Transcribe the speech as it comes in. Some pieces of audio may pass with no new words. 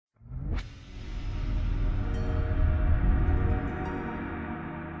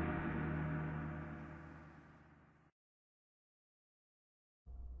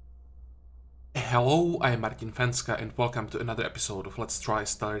Hello, I'm Martin Fencka and welcome to another episode of Let's Try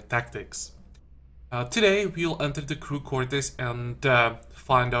Star Tactics. Today we'll enter the crew quarters and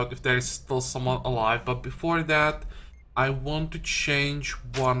find out if there is still someone alive, but before that I want to change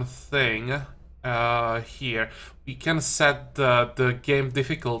one thing here. We can set the game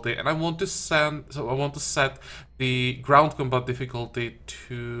difficulty, and I want to set the ground combat difficulty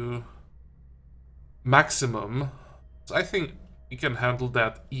to maximum. So I think we can handle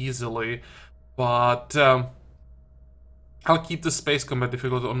that easily. But I'll keep the space combat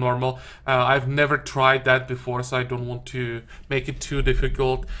difficulty on normal. I've never tried that before, so I don't want to make it too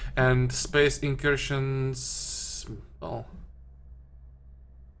difficult. And space incursions, well,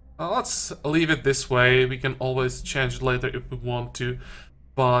 let's leave it this way. We can always change it later if we want to.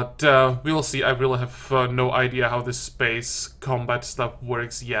 But we'll see. I really have no idea how this space combat stuff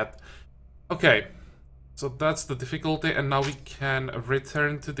works yet. Okay. So that's the difficulty, and now we can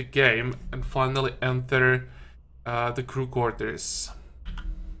return to the game and finally enter the crew quarters.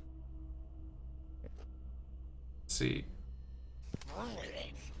 Let's see.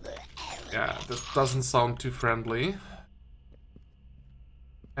 Yeah, that doesn't sound too friendly.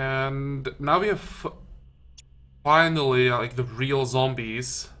 And now we have finally like the real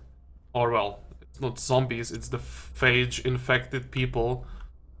zombies. Or well, it's not zombies, it's the phage infected people.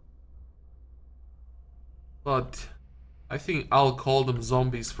 But I think I'll call them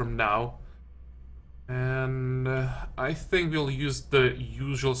zombies from now. And I think we'll use the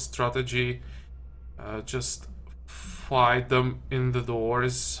usual strategy. Just fight them in the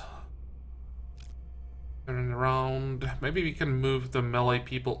doors. Turn around. Maybe we can move the melee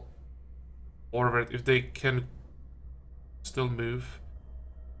people forward if they can still move.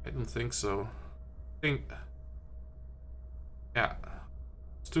 I don't think so. I think... yeah.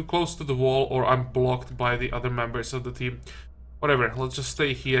 It's too close to the wall, or I'm blocked by the other members of the team. Whatever, let's just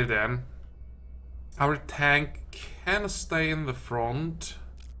stay here then. Our tank can stay in the front,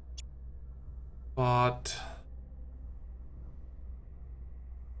 but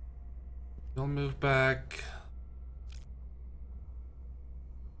we'll move back.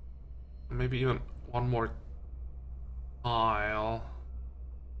 Maybe even one more tile.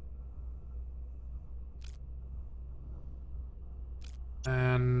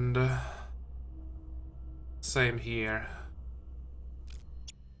 And same here.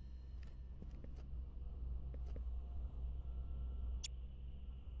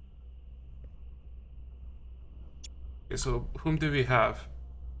 Okay, so whom do we have?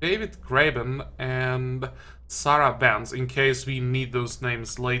 David Graben and Sarah Benz, in case we need those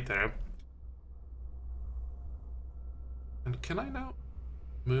names later. And can I now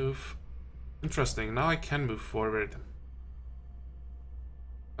move? Interesting, now I can move forward.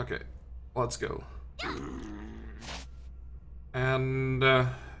 Okay, let's go. And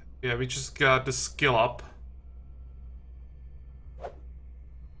yeah, we just got the skill up.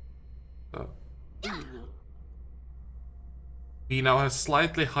 So we now have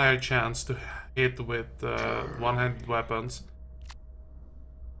slightly higher chance to hit with one-handed weapons.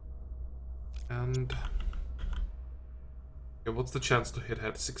 And okay, what's the chance to hit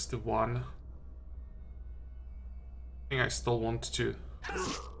head? 61. I think I still want to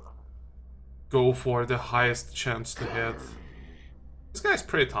go for the highest chance to hit. This guy's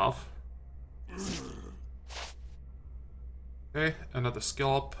pretty tough. Okay, another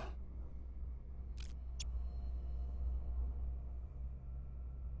skill up.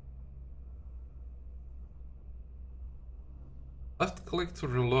 Left click to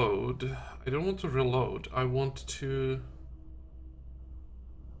reload. I don't want to reload. I want to...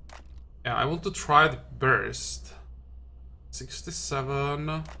 yeah, I want to try the burst.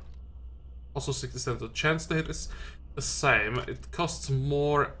 67. Also 67. The chance to hit is the same. It costs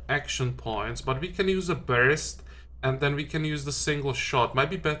more action points, but we can use a burst and then we can use the single shot. Might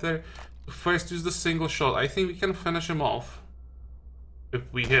be better to first use the single shot. I think we can finish him off. If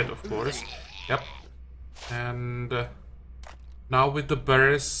we hit, of course. Yep. And now with the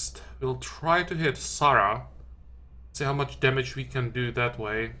burst, we'll try to hit Sarah. See how much damage we can do that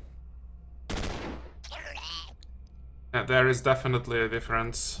way. Yeah, there is definitely a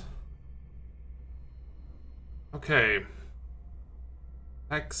difference. Okay.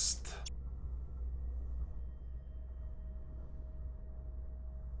 Next.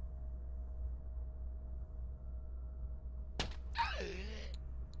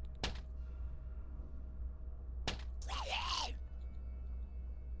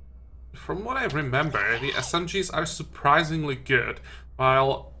 From what I remember, the SMGs are surprisingly good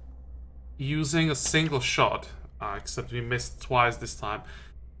while using a single shot. Except we missed twice this time.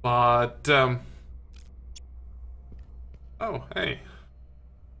 But, oh, hey.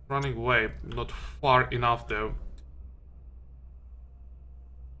 running away. Not far enough, though.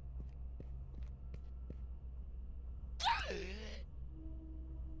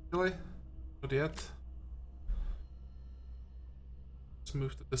 Really? Not yet. Let's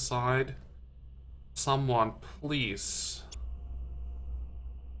move to the side. Someone, please.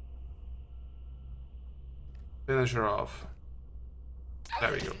 Finish her off.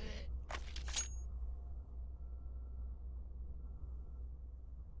 There we go.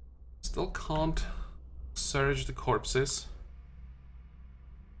 Still can't search the corpses.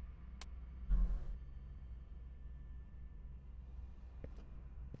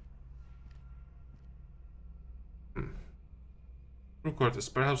 Crew quarters.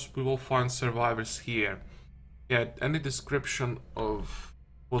 Perhaps we will find survivors here. Yeah, any description of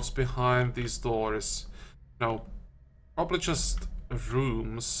what's behind these doors? No, probably just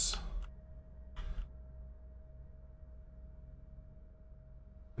rooms.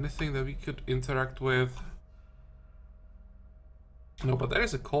 Anything that we could interact with? No, but there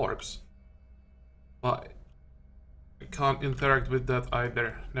is a corpse. But I can't interact with that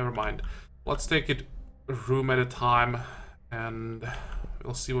either. Never mind. Let's take it a room at a time and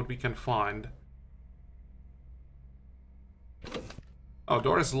we'll see what we can find. Oh,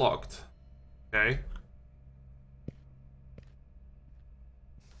 door is locked. Okay.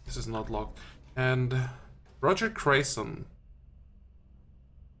 This is not locked. And Roger Crayson.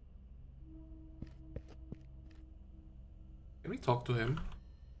 Can we talk to him?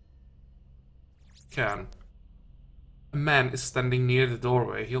 Can. A man is standing near the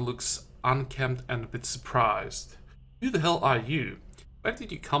doorway. He looks unkempt and a bit surprised. Who the hell are you? Where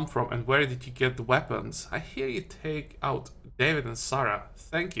did you come from and where did you get the weapons? I hear you take out David and Sarah.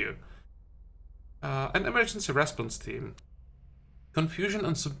 Thank you. An emergency response team. Confusion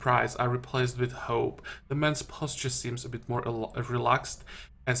and surprise are replaced with hope. The man's posture seems a bit more relaxed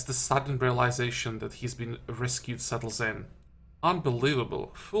as the sudden realization that he's been rescued settles in.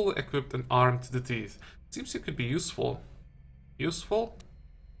 Unbelievable. Fully equipped and armed to the teeth. Seems you could be useful. Useful?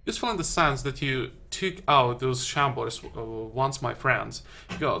 Useful in the sense that you took out those shamblers once my friends.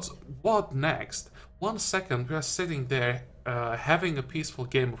 Gods, what next? 1 second we are sitting there having a peaceful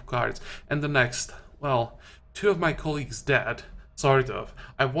game of cards, and the next, well, 2 of my colleagues dead. Sort of.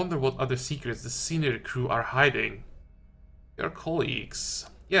 I wonder what other secrets the senior crew are hiding. Your colleagues.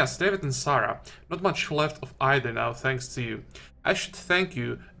 Yes, David and Sarah. Not much left of either now, thanks to you. I should thank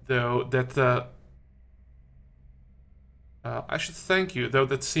you, though, that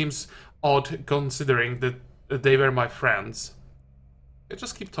that seems odd considering that they were my friends. Yeah,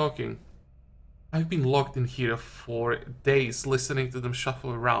 just keep talking. I've been locked in here for days listening to them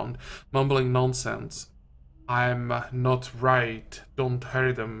shuffle around, mumbling nonsense. I'm not right, don't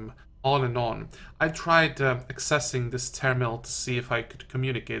hurt them, on and on. I tried accessing this terminal to see if I could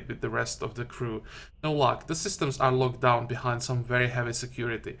communicate with the rest of the crew. No luck, the systems are locked down behind some very heavy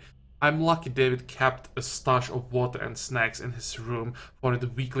security. I'm lucky David kept a stash of water and snacks in his room for the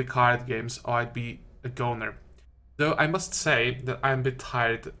weekly card games, or I'd be a goner. Though I must say that I'm a bit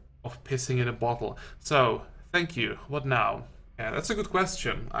tired of pissing in a bottle. So, thank you. What now? Yeah, that's a good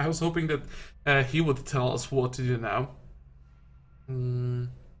question. I was hoping that he would tell us what to do now.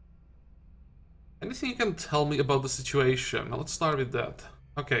 Anything you can tell me about the situation? Now, let's start with that.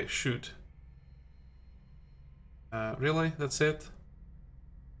 Okay, shoot. Really? That's it?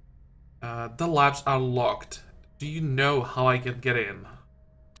 The labs are locked. Do you know how I can get in?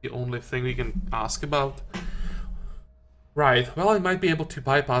 The only thing we can ask about. Right, well, I might be able to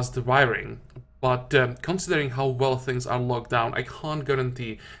bypass the wiring, but considering how well things are locked down, I can't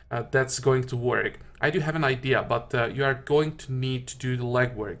guarantee that's going to work. I do have an idea, but you are going to need to do the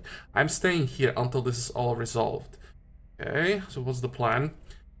legwork. I'm staying here until this is all resolved. Okay, so what's the plan?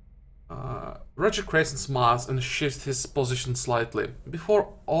 Roger Crayson smiles and shifts his position slightly.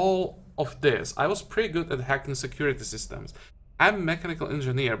 Before all of this, I was pretty good at hacking security systems. I'm a mechanical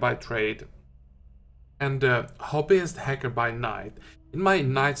engineer by trade and a hobbyist hacker by night. In my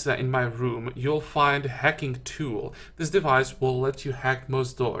nightstand in my room, you'll find a hacking tool. This device will let you hack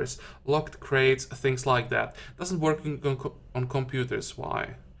most doors, locked crates, things like that. Doesn't work on computers.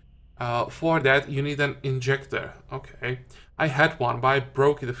 Why? For that, you need an injector. Okay. I had one, but I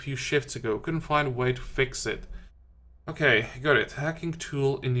broke it a few shifts ago. Couldn't find a way to fix it. Okay, got it. Hacking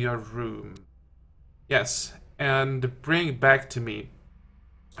tool in your room. Yes, and bring it back to me.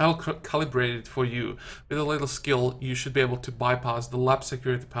 I'll calibrate it for you. With a little skill, you should be able to bypass the lab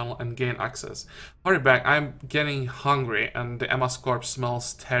security panel and gain access. Hurry back, I'm getting hungry and the Emma's corpse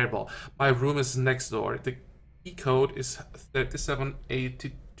smells terrible. My room is next door. The key code is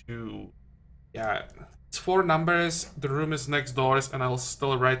 3782. Yeah, It's 4 numbers, the room is next doors, and I'll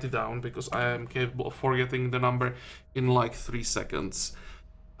still write it down because I am capable of forgetting the number in like 3 seconds.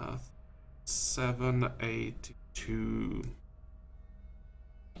 782.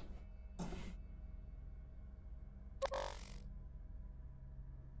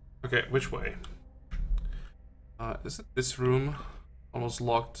 Okay, which way? Is it this room? Almost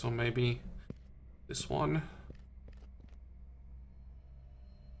locked, so maybe this one?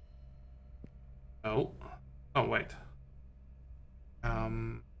 No. Oh, wait.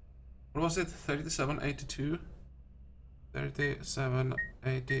 What was it? 3782?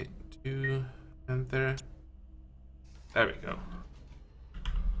 3782. Enter. There we go.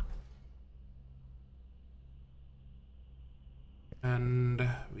 And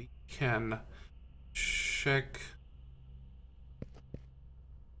we can check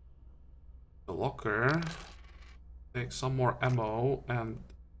the locker, take some more ammo, and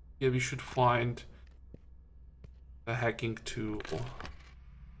here we should find the hacking tool.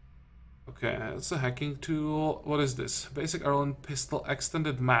 Okay, it's a hacking tool. What is this? Basic Iron pistol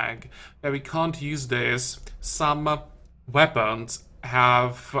extended mag. Yeah, we can't use this. Some weapons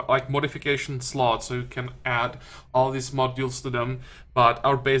have like modification slots, so you can add all these modules to them, but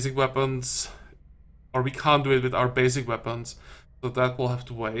our basic weapons, or we can't do it with our basic weapons, so that will have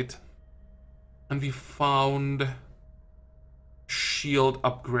to wait. And we found shield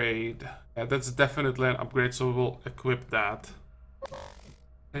upgrade. Yeah, that's definitely an upgrade, so we'll equip that.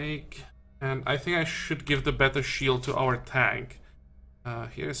 Take, and I think I should give the better shield to our tank.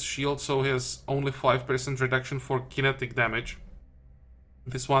 Here's shield, so he has only 5% reduction for kinetic damage.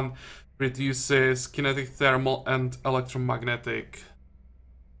 This one reduces kinetic, thermal, and electromagnetic.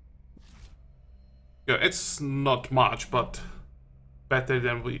 Yeah, it's not much, but better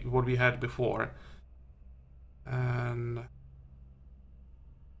than what we had before. And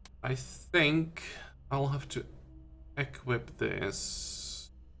I think I'll have to equip this.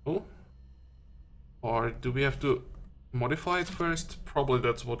 Oh. Or do we have to modify it first? Probably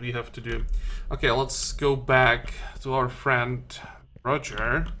that's what we have to do. Okay, let's go back to our friend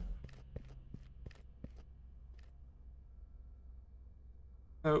Roger.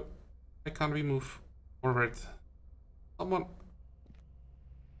 Oh, why can't we move forward? Someone...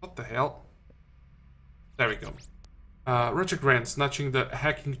 What the hell? There we go. Roger grants, snatching the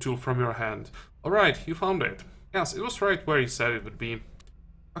hacking tool from your hand. Alright, you found it. Yes, it was right where you said it would be.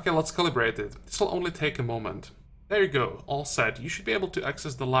 Okay, let's calibrate it. This will only take a moment. There you go, all set. You should be able to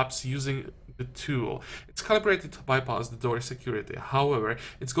access the labs using the tool. It's calibrated to bypass the door security. However,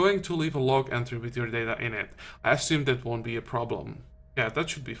 it's going to leave a log entry with your data in it. I assume that won't be a problem. Yeah, that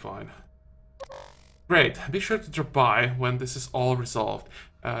should be fine. Great, be sure to drop by when this is all resolved.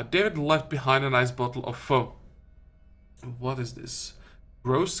 David left behind a nice bottle of... what is this?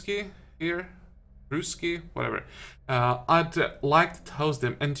 Broski here? Brewski? Whatever. I'd like to toast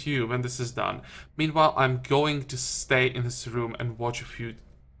him and you when this is done. Meanwhile, I'm going to stay in this room and watch a few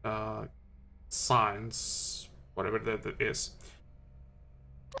signs. Whatever that is.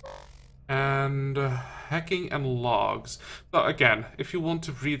 And hacking and logs. So again, if you want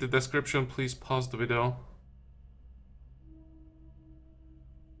to read the description, please pause the video.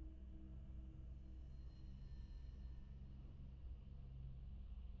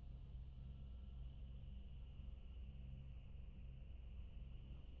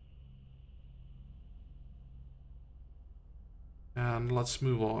 And let's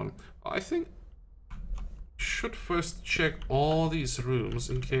move on. I think I should first check all these rooms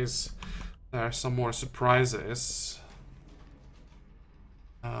in case there are some more surprises.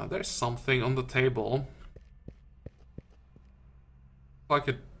 There's something on the table. Like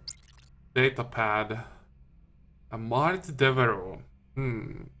a data pad. A Mart Devereaux.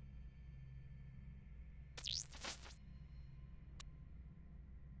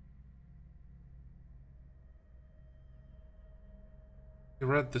 You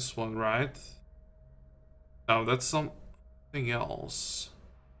read this one, right? No, that's something else.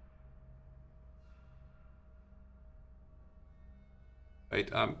 Wait,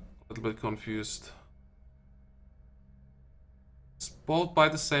 I'm a little bit confused. It's both by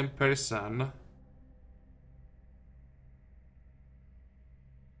the same person.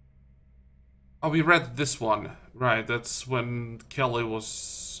 Oh, we read this one. Right, that's when Kelly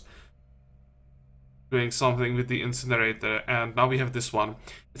was doing something with the incinerator, and now we have this one.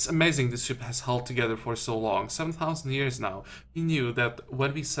 It's amazing this ship has held together for so long. 7,000 years now. We knew that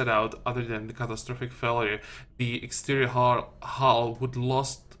when we set out, other than the catastrophic failure, the exterior hull would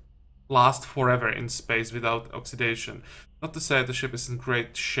last forever in space without oxidation. Not to say the ship is in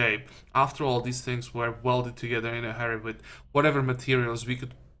great shape. After all, these things were welded together in a hurry with whatever materials we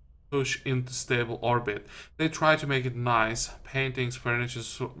could push into stable orbit. They try to make it nice. Paintings, furniture,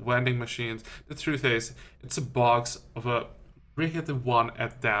 vending machines. The truth is, it's a box of a rickety one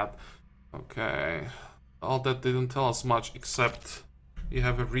at that. Okay. All that didn't tell us much, except you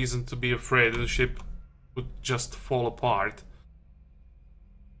have a reason to be afraid the ship would just fall apart.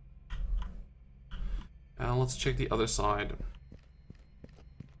 And let's check the other side.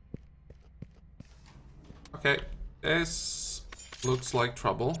 Okay, this looks like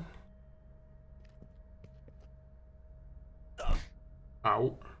trouble.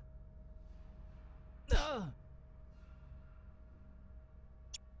 Ow.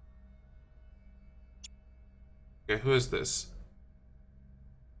 Okay, who is this?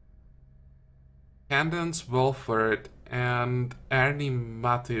 Candence Wilford and Ernie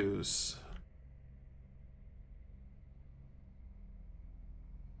Matthews.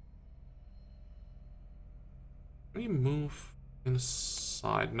 Can we move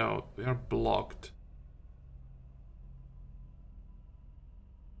inside? No, we are blocked.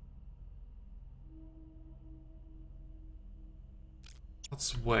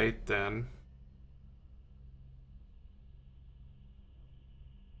 Let's wait then.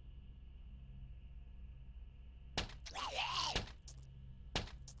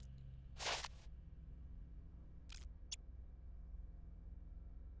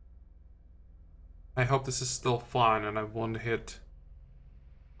 I hope this is still fine and I won't hit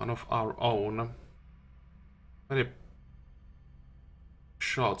one of our own. How many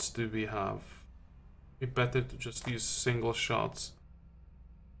shots do we have? It'd be better to just use single shots.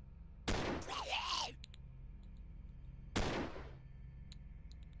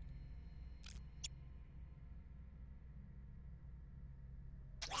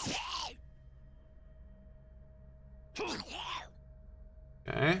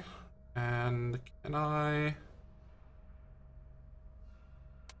 Okay, and can I...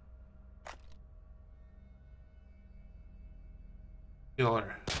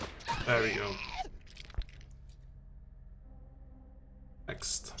 Killer. There we go.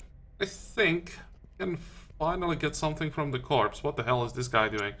 Next. I think I can finally get something from the corpse. What the hell is this guy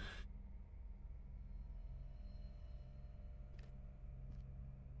doing?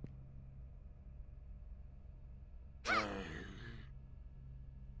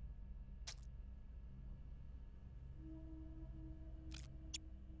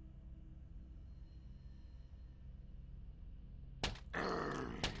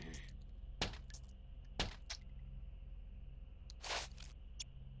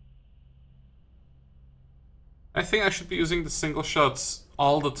 I think I should be using the single shots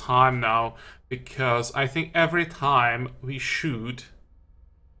all the time now, because I think every time we shoot,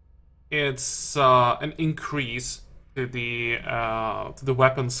 it's an increase to the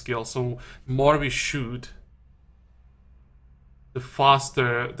weapon skill. So more we shoot, the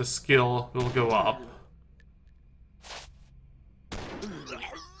faster the skill will go up.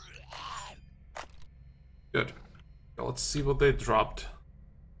 Good. Okay, let's see what they dropped.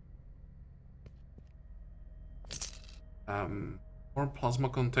 More plasma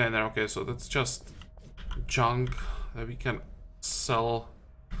container. Okay, so that's just junk that we can sell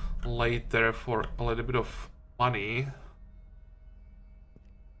later for a little bit of money.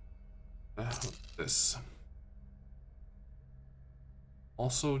 This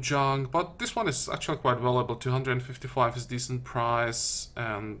also junk, but this one is actually quite valuable. 255 is decent price,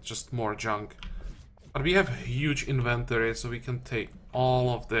 and just more junk. But we have a huge inventory, so we can take all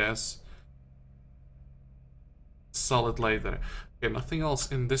of this, sell it later. Okay, nothing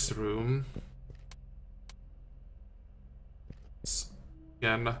else in this room. Let's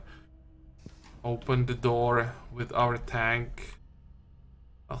again open the door with our tank.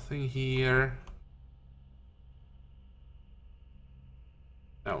 Nothing here.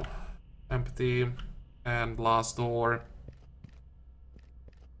 No. Empty. And last door.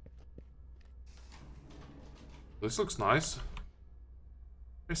 This looks nice.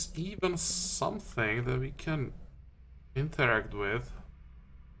 There's even something that we can interact with.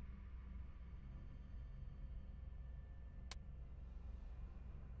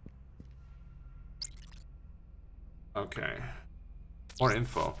 Okay. More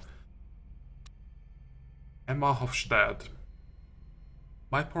info. Emma Hofstad.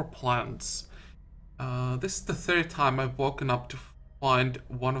 My poor plants. This is the third time I've woken up to find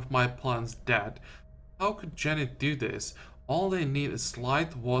one of my plants dead. How could Janet do this? All they need is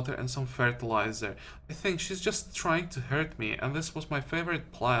light, water, and some fertilizer. I think she's just trying to hurt me, and this was my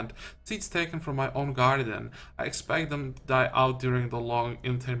favorite plant. Seeds taken from my own garden. I expect them to die out during the long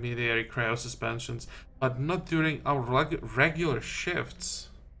intermediary cryo suspensions, but not during our regular shifts.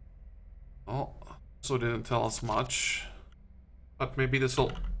 Oh, so didn't tell us much. But maybe this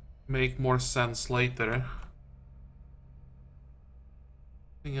will make more sense later.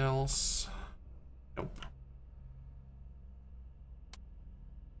 Anything else? Nope.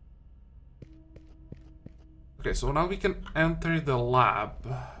 Okay, so now we can enter the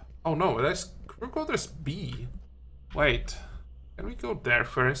lab. Oh no, there's crew quarters B. Wait, can we go there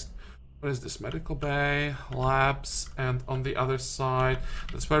first? What is this? Medical bay, labs, and on the other side,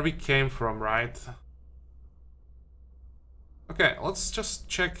 that's where we came from, right? Okay, let's just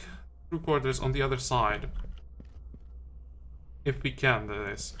check crew quarters on the other side. If we can, that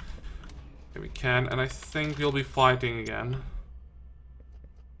is. Okay, we can, and I think we'll be fighting again.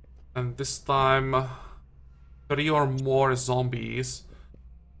 And this time, 3 or more zombies.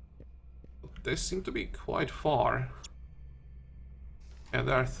 But they seem to be quite far. Yeah,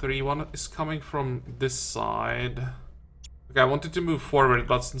 there are 3. One is coming from this side. Okay, I wanted to move forward,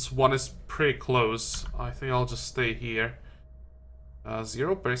 but since one is pretty close, I think I'll just stay here.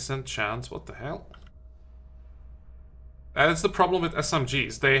 0% chance, what the hell? That's the problem with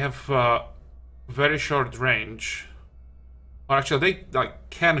SMGs. They have very short range. Or actually, they like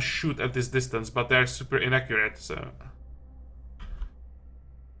can shoot at this distance, but they're super inaccurate, so...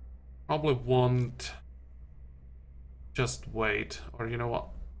 Probably won't just wait. Or you know what?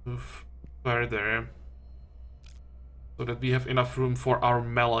 Move further. So that we have enough room for our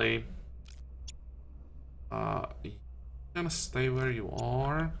melee. You're gonna stay where you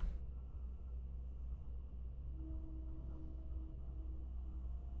are.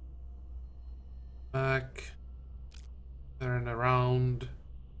 Back. Turn around.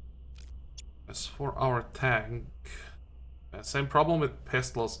 As for our tank, same problem with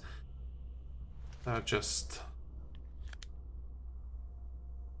pistols. Just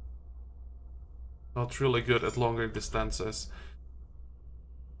not really good at longer distances.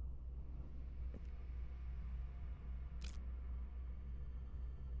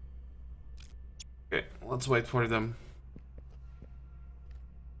 Okay, let's wait for them.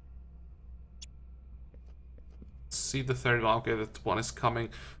 See the third one. Okay, that one is coming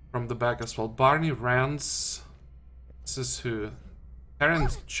from the back as well. Barney Rance. This is who?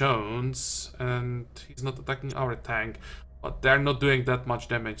 Terrence Jones. And he's not attacking our tank. But they're not doing that much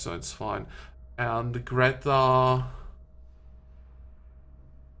damage, so it's fine. And Greta...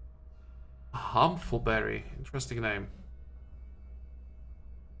 Humpleberry. Interesting name.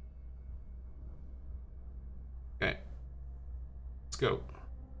 Okay. Let's go.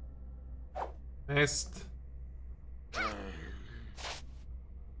 Missed.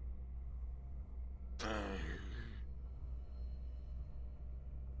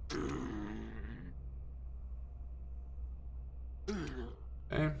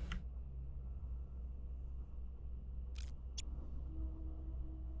 Okay.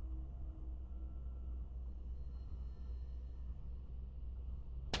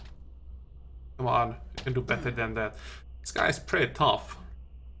 Come on, you can do better than that. This guy is pretty tough.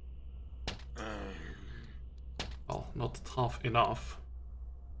 Well, not tough enough.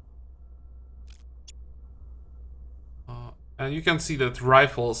 And you can see that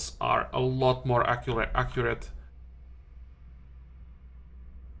rifles are a lot more accurate.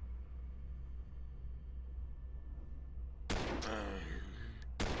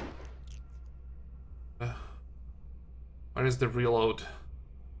 Where is the reload?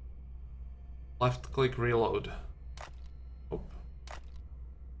 Left click reload. Oh.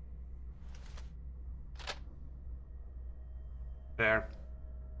 There.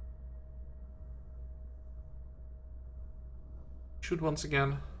 Shoot once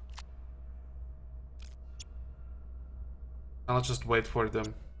again. And let's just wait for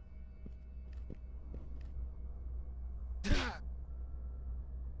them.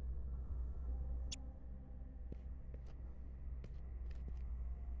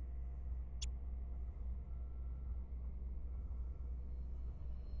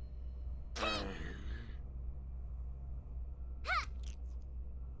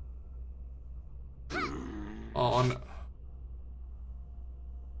 On.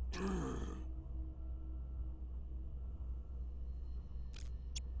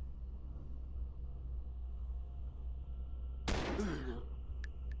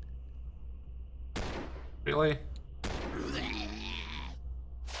 Really?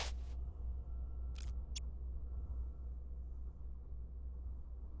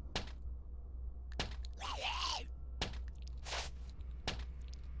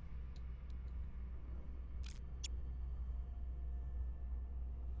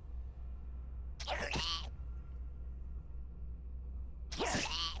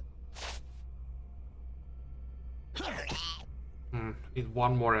 Need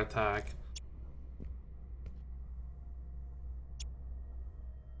one more attack.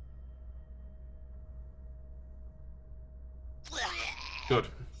 Good.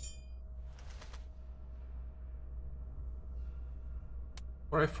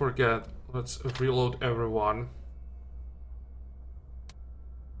 Before I forget, let's reload everyone.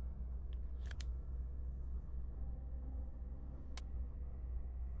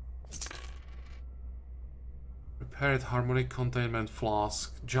 Repaired harmonic containment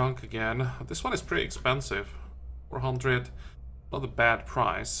flask. Junk again. This one is pretty expensive. 400. Not a bad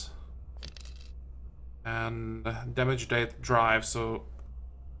price. And damage date drive, so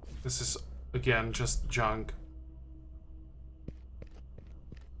this is again just junk.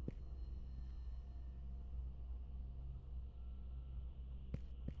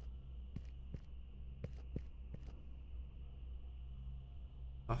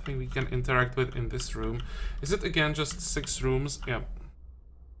 Nothing we can interact with in this room. Is it again just 6 rooms? Yeah.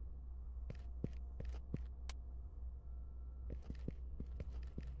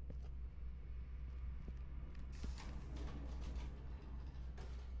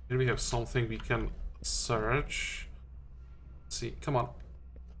 Here we have something we can search. Let's see, come on.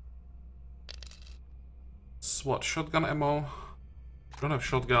 It's what, shotgun ammo? Don't have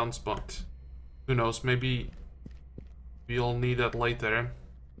shotguns, but who knows, maybe we'll need that later.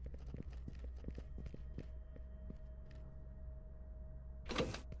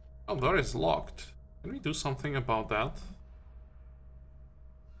 Oh, door is locked. Can we do something about that?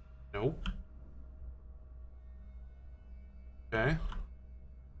 No. Okay.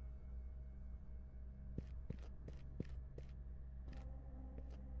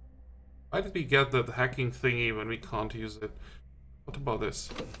 Why did we get that hacking thingy when we can't use it? What about this?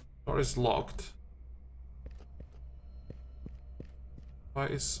 Door is locked. Why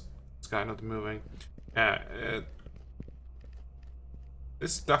is this guy not moving? Yeah,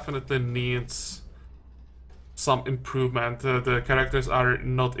 this definitely needs some improvement. The characters are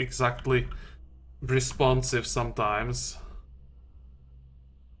not exactly responsive sometimes.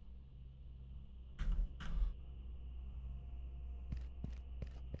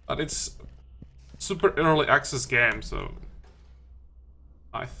 But it's super early access game, so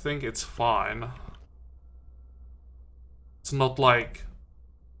I think it's fine. It's not like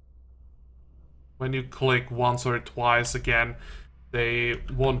when you click once or twice again, they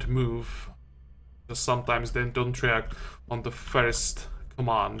won't move. Just sometimes they don't react on the first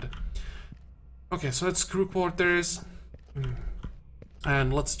command. Okay, so that's crew quarters.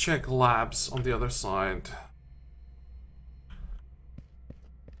 And let's check labs on the other side.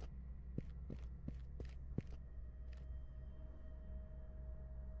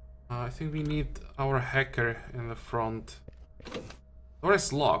 I think we need our hacker in the front. Door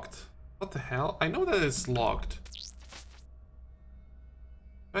is locked. What the hell? I know that it's locked.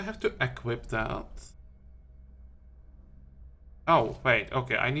 Do I have to equip that? Oh, wait.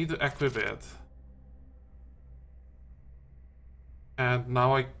 Okay, I need to equip it. And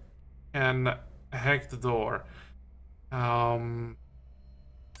now I can hack the door. Okay,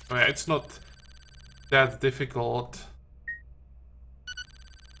 it's not that difficult.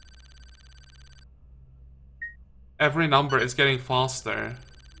 Every number is getting faster.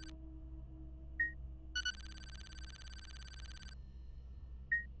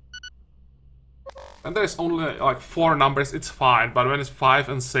 And there's only like 4 numbers, it's fine. But when it's 5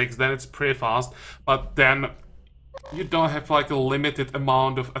 and 6, then it's pretty fast. But then you don't have like a limited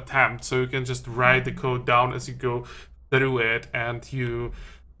amount of attempts, so you can just write the code down as you go through it, and you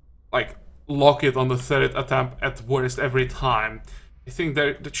like lock it on the 3rd attempt at worst every time. I think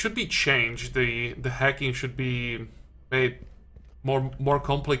that should be changed. The hacking should be made more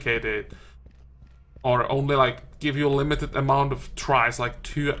complicated, or only like give you a limited amount of tries, like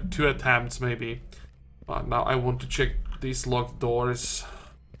two attempts maybe. But now I want to check these locked doors.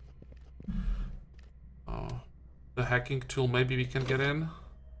 The hacking tool, maybe we can get in?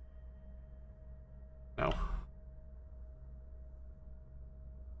 No.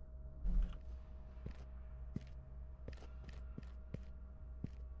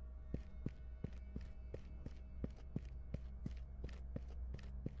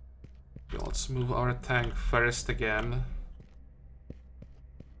 Okay, let's move our tank first again.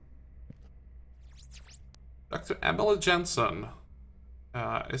 Dr. Emily Jensen.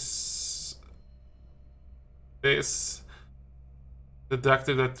 Is this the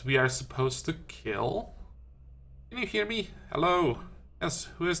doctor that we are supposed to kill? Can you hear me? Hello? Yes,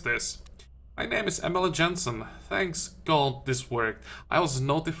 who is this? My name is Emily Jensen. Thanks God this worked. I was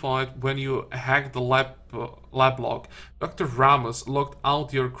notified when you hacked the lab log. Dr. Ramos locked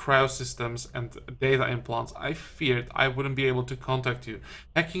out your cryo systems and data implants. I feared I wouldn't be able to contact you.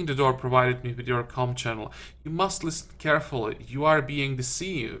 Hacking the door provided me with your comm channel. You must listen carefully. You are being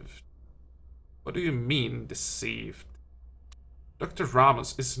deceived. What do you mean, deceived? Dr.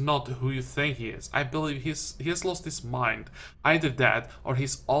 Ramos is not who you think he is. I believe he has lost his mind. Either that, or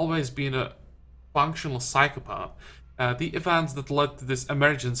he's always been a functional psychopath. The events that led to this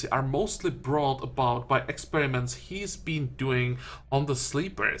emergency are mostly brought about by experiments he's been doing on the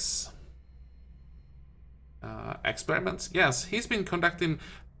sleepers. Experiments? Yes, he's been conducting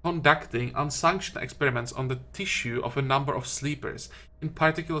unsanctioned experiments on the tissue of a number of sleepers, in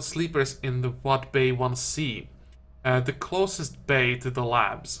particular sleepers in the Watt Bay 1C, the closest bay to the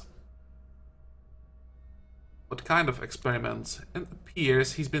labs. What kind of experiments? It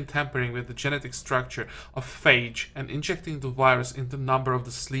appears he's been tampering with the genetic structure of phage and injecting the virus into a number of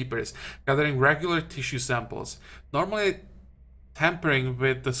the sleepers, gathering regular tissue samples. Normally, tampering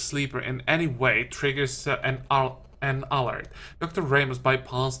with the sleeper in any way triggers an alert. Dr. Ramos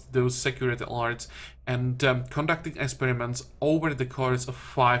bypassed those security alerts and conducting experiments over the course of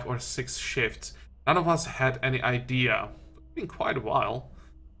 5 or 6 shifts. None of us had any idea. It's been quite a while.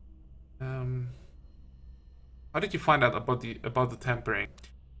 How did you find out about the tampering?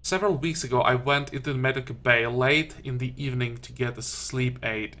 Several weeks ago, I went into the medical bay late in the evening to get a sleep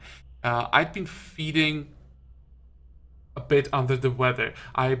aid. I'd been feeding a bit under the weather.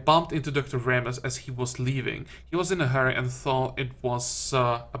 I bumped into Dr. Ramos as he was leaving. He was in a hurry and thought it was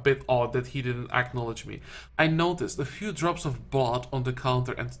a bit odd that he didn't acknowledge me. I noticed a few drops of blood on the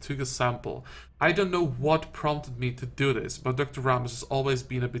counter and took a sample. I don't know what prompted me to do this, but Dr. Ramos has always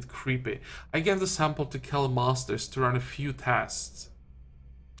been a bit creepy. I gave the sample to Kelly Masters to run a few tests.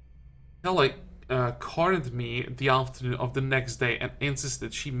 Kelly cornered me the afternoon of the next day and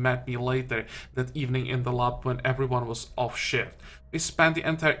insisted she met me later that evening in the lab when everyone was off shift. We spent the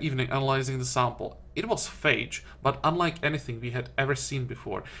entire evening analyzing the sample. It was phage, but unlike anything we had ever seen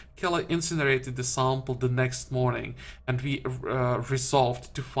before. Kelly incinerated the sample the next morning, and we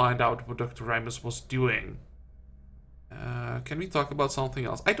resolved to find out what Dr. Ramos was doing. Can we talk about something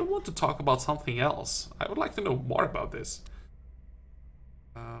else? I don't want to talk about something else. I would like to know more about this.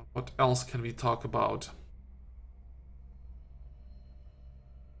 What else can we talk about?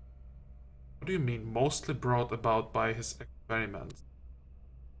 What do you mean, mostly brought about by his experiments?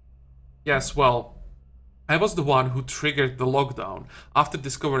 Yes, well, I was the one who triggered the lockdown after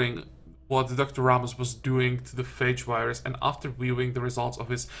discovering what Dr. Ramos was doing to the phage virus, and after viewing the results of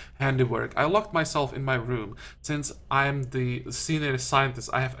his handiwork. I locked myself in my room. Since I'm the senior scientist,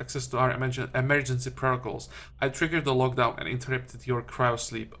 I have access to our emergency protocols. I triggered the lockdown and interrupted your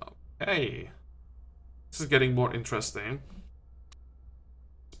cryosleep. Okay. This is getting more interesting.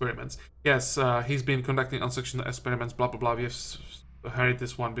 Experiments. Yes, he's been conducting unsanctioned experiments, blah blah blah. We have heard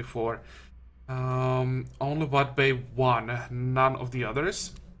this one before. Only Watt Bay 1, none of the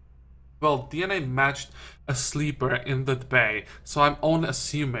others. Well, DNA matched a sleeper in that bay, so I'm only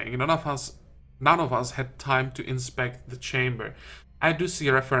assuming none of us had time to inspect the chamber. I do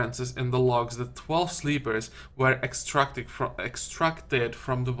see references in the logs that 12 sleepers were extracted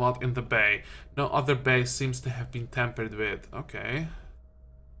from the vault in the bay. No other bay seems to have been tampered with. Okay.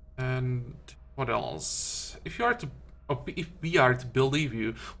 And what else? If we are to believe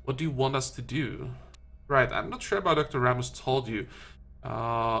you, what do you want us to do? Right, I'm not sure about Dr. Ramos told you.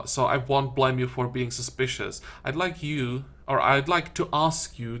 So I won't blame you for being suspicious. I'd like to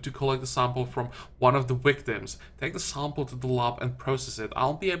ask you to collect a sample from one of the victims. Take the sample to the lab and process it.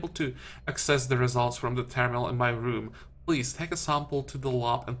 I'll be able to access the results from the terminal in my room. Please take a sample to the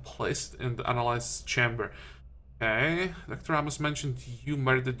lab and place it in the analysis chamber. Okay, Dr. Ramos mentioned you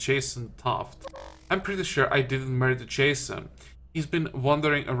murdered Jason Toft. I'm pretty sure I didn't murder Jason. He's been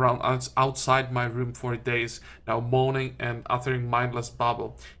wandering around outside my room for days now, moaning and uttering mindless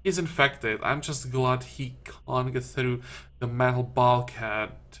babble. He's infected. I'm just glad he can't get through the metal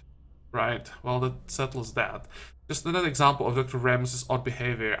bulkhead. Right, well, that settles that. Just another example of Dr. Rams's odd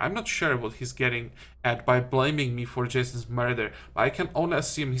behavior. I'm not sure what he's getting at by blaming me for Jason's murder, but I can only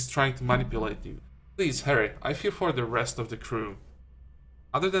assume he's trying to manipulate you. Please hurry, I fear for the rest of the crew.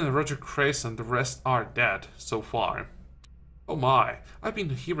 Other than Roger Crayson, the rest are dead, so far. Oh my, I've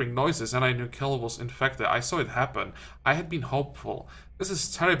been hearing noises and I knew Kelly was infected. I saw it happen. I had been hopeful. This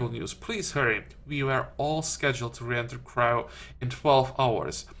is terrible news. Please hurry. We were all scheduled to re-enter cryo in 12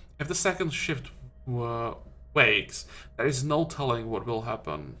 hours. If the second shift wakes, there is no telling what will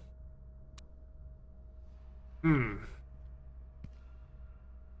happen.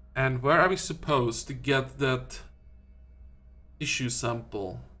 And where are we supposed to get that tissue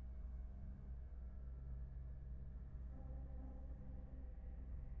sample?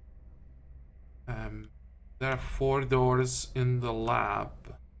 There are 4 doors in the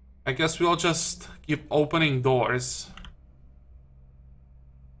lab. I guess we'll just keep opening doors.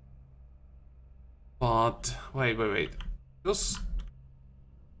 But wait. Those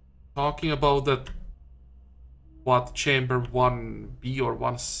talking about that, what, chamber 1B or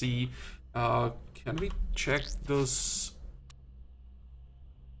 1C, can we check those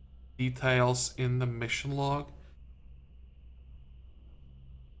details in the mission log?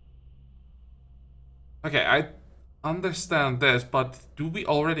 Okay, I understand this, but do we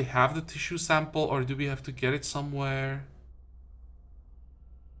already have the tissue sample, or do we have to get it somewhere?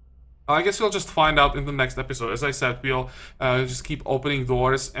 I guess we'll just find out in the next episode. As I said, we'll just keep opening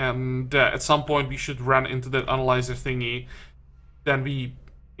doors, and at some point we should run into that analyzer thingy. Then we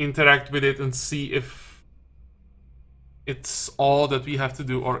interact with it and see if it's all that we have to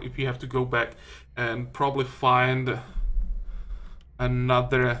do, or if we have to go back and probably find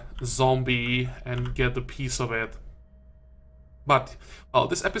another zombie and get a piece of it. But, well,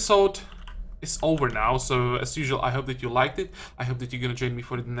 this episode is over now, so as usual, I hope that you liked it. I hope that you're gonna join me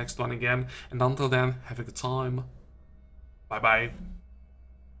for the next one again, and until then, have a good time. Bye bye.